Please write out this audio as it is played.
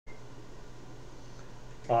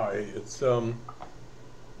Hi, it's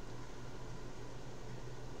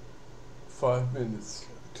 5 minutes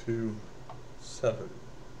to 7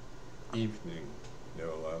 evening,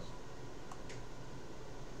 no less.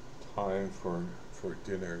 Time for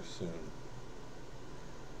dinner soon.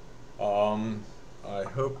 I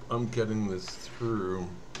hope I'm getting this through,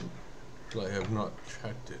 but I have not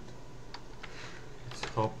checked it. Let's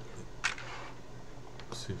hope,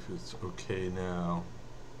 see if it's okay now.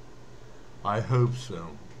 I hope so.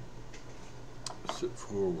 Sit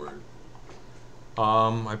forward.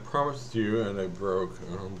 I promised you, and I broke,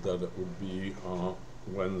 that it would be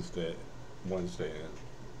Wednesday. And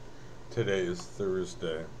today is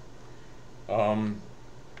Thursday.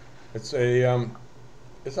 It's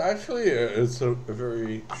it's actually it's a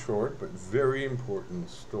very short but very important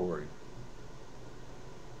story.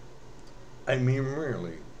 I mean,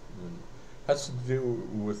 really, it has to do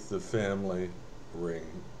with the family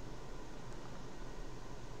ring,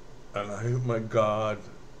 and I hope my God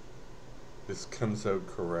this comes out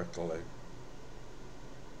correctly.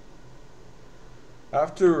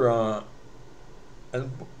 After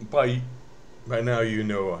and by now you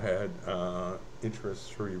know I had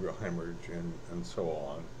intra-cerebral hemorrhage and so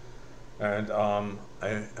on, and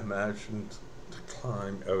I imagined to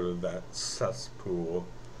climb out of that cesspool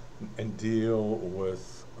and deal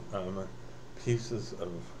with pieces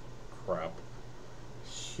of crap,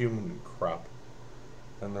 human crap,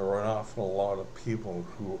 and there are an awful lot of people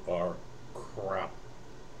who are crap.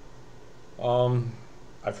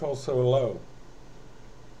 I felt so low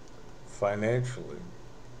financially.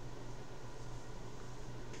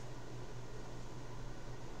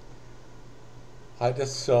 I had to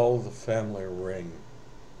sell the family ring,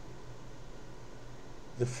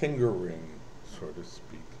 the finger ring, so to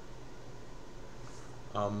speak.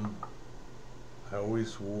 I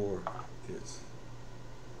always wore it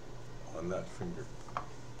on that finger.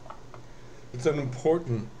 It's an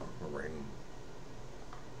important ring,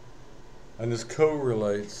 and this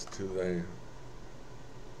correlates to the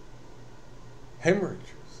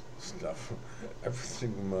hemorrhages stuff.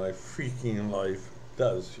 Everything in my freaking life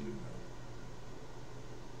does, you know.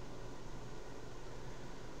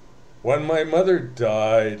 When my mother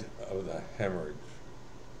died of the hemorrhage,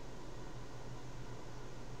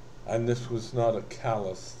 and this was not a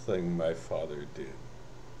callous thing my father did,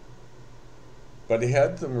 but he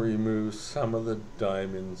had them remove some of the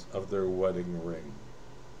diamonds of their wedding ring.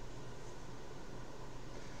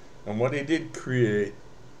 And what he did create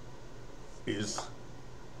is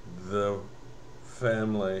the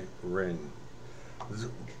family ring.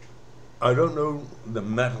 I don't know the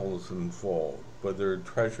metals involved, but they're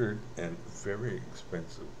treasured and very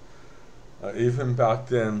expensive. Even back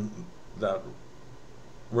then, that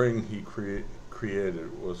ring he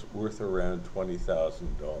created was worth around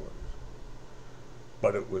 $20,000.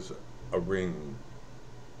 But it was a ring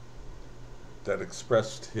that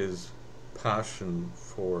expressed his passion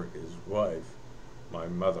for his wife, my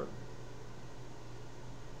mother.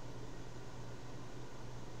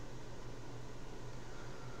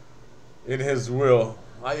 In his will,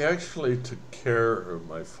 I actually took care of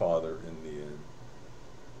my father in the end.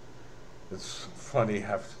 It's funny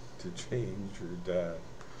having to change your dad.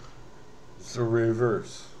 It's the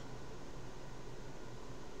reverse.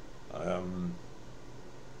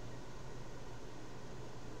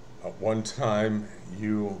 At one time,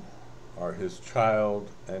 you are his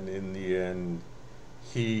child, and in the end,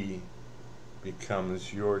 he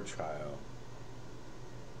becomes your child.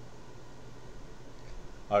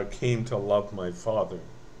 I came to love my father,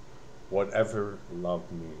 whatever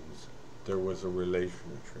love means. There was a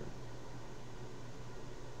relationship.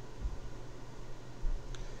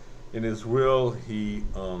 In his will, he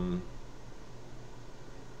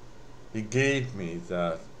gave me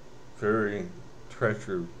that very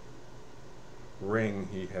treasured ring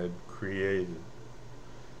he had created.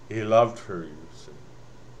 He loved her, you see.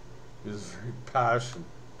 He was very passionate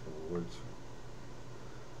towards her.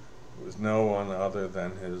 It was no one other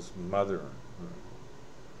than his mother.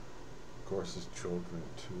 Of course, his children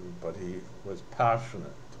too, but he was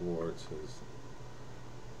passionate towards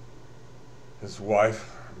his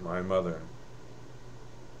wife, my mother.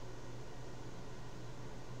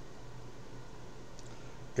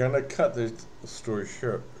 Gonna cut the story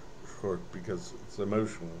short because it's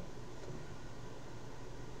emotional to me.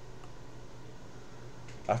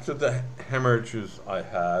 After the hemorrhages I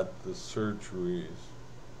had, the surgeries,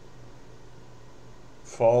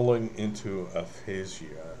 falling into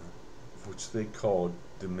aphasia, which they call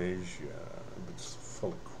dementia, it's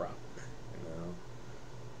full of crap, you know.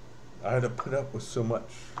 I had to put up with so much.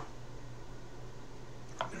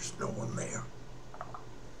 There's no one there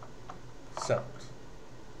except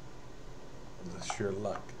the sheer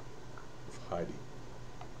luck of Heidi.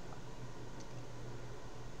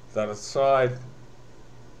 That aside,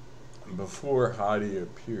 before Heidi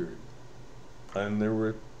appeared, and there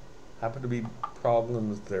were happened to be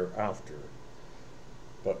problems thereafter,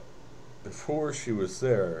 but before she was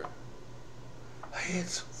there, I had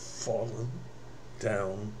fallen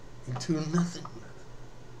down into nothingness.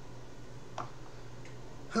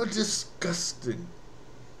 How disgusting.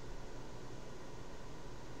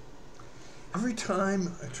 Every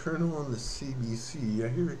time I turn on the CBC, I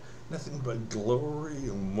hear nothing but glory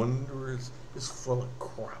and wonders, just full of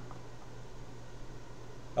crap.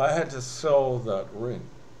 I had to sell that ring.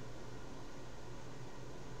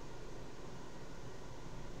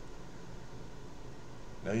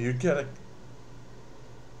 Now you get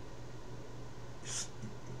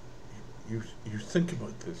you think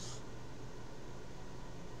about this.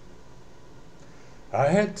 I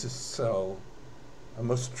had to sell a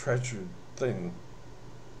most treasured thing,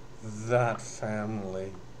 that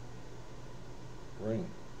family ring.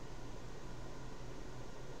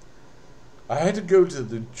 I had to go to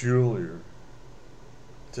the jeweler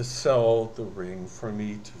to sell the ring for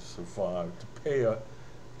me to survive,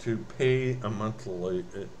 to pay a monthly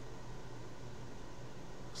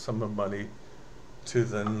sum of money to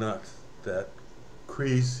the nut, that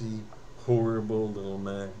crazy, horrible little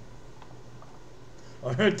man.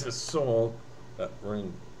 I had to sell that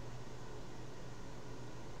ring.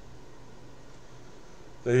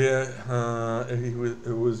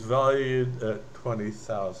 It was valued at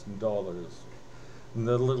 $20,000. And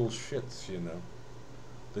the little shits,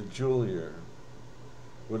 the jeweler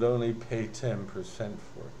would only pay 10% for it.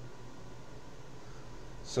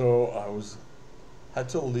 So I had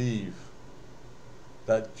to leave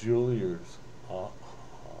that jeweler's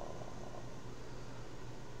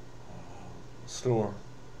store.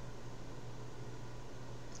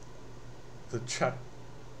 The check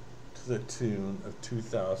to the tune of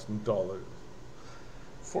 $2,000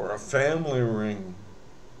 for a family ring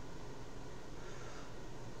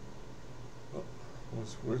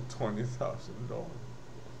was worth $20,000.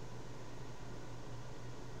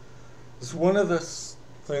 It's one of the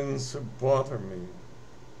things that bother me.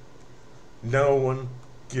 No one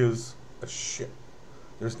gives a shit.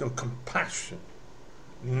 There's no compassion.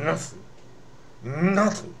 Nothing.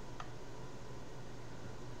 Nothing.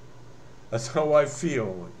 That's how I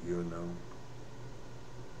feel,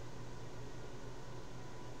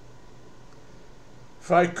 If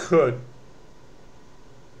I could,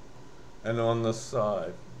 and on the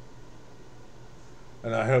side,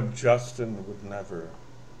 and I hope Justin would never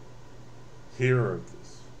hear of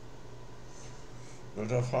this,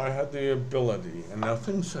 but if I had the ability, and now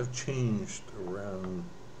things have changed around,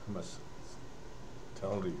 I must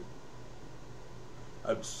tell you,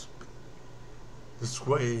 this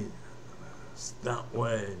way, it's that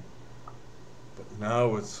way, but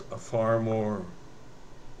now it's a far more,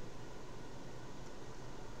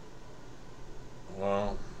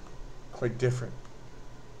 well, quite different.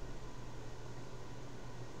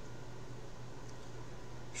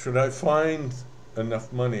 Should I find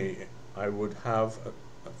enough money, I would have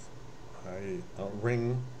a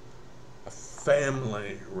ring, a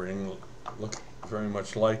family ring, look very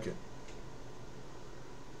much like it.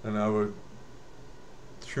 And I would,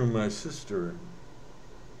 through my sister,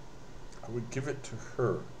 I would give it to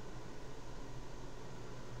her.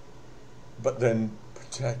 But then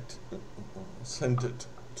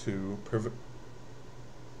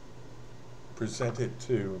present it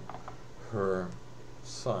to her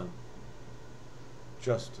son,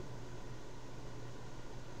 Justin.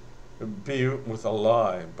 It'd be with a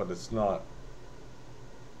lie, but it's not.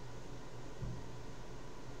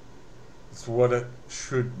 It's what it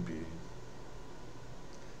should be.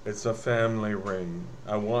 It's a family ring.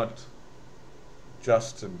 I want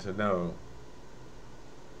Justin to know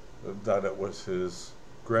that it was his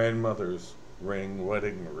grandmother's ring,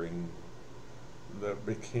 wedding ring, that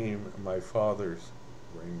became my father's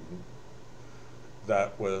ring,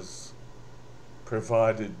 that was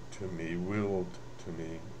provided to me, willed to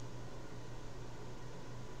me.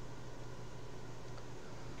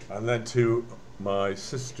 And then to my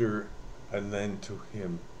sister, and then to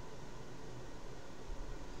him.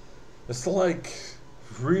 It's like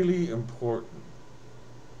really important.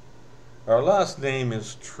 Our last name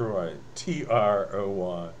is Troy,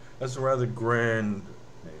 T-R-O-Y. That's a rather grand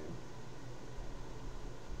name.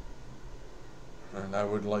 And I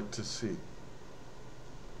would like to see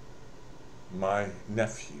my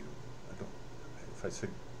nephew, if I said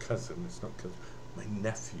cousin, it's not cousin, my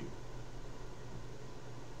nephew,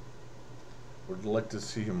 would like to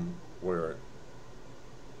see him wear it.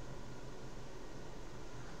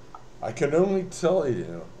 I can only tell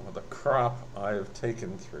you what the crap I have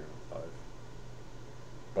taken through life,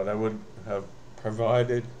 but I would have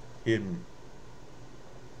provided him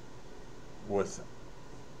with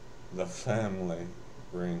the family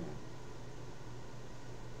ring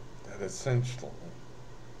that essentially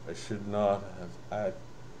I should not have had,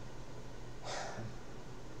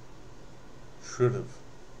 should have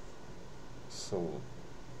sold.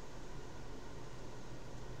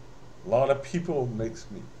 A lot of people make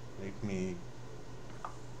me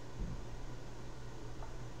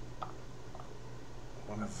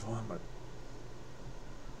want to vomit.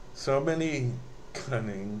 So many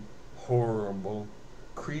cunning, horrible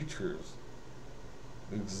creatures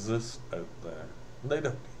exist out there. They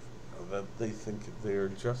don't even know that. They think they are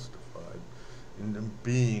justified in them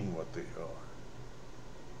being what they are.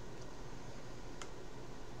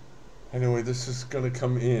 Anyway, this is going to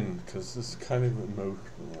come in because this is kind of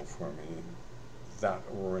emotional for me. That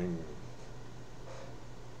ring.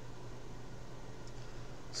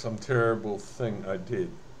 Some terrible thing I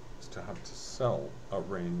did is to have to sell a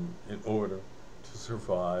ring in order to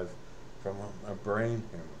survive from a brain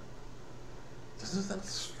hemorrhage. Doesn't that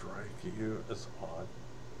strike you as odd?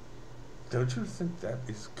 Don't you think that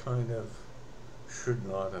is kind of should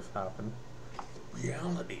not have happened? The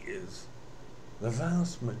reality is, the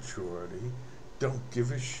vast majority don't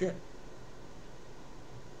give a shit.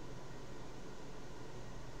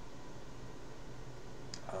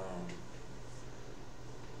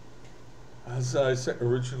 As I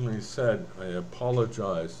originally said, I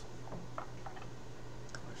apologize. I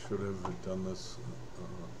should have done this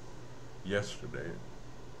yesterday,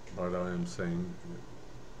 but I am saying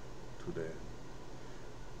it today.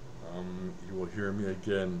 You will hear me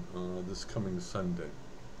again this coming Sunday.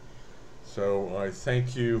 So I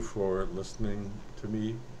thank you for listening to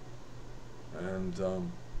me, and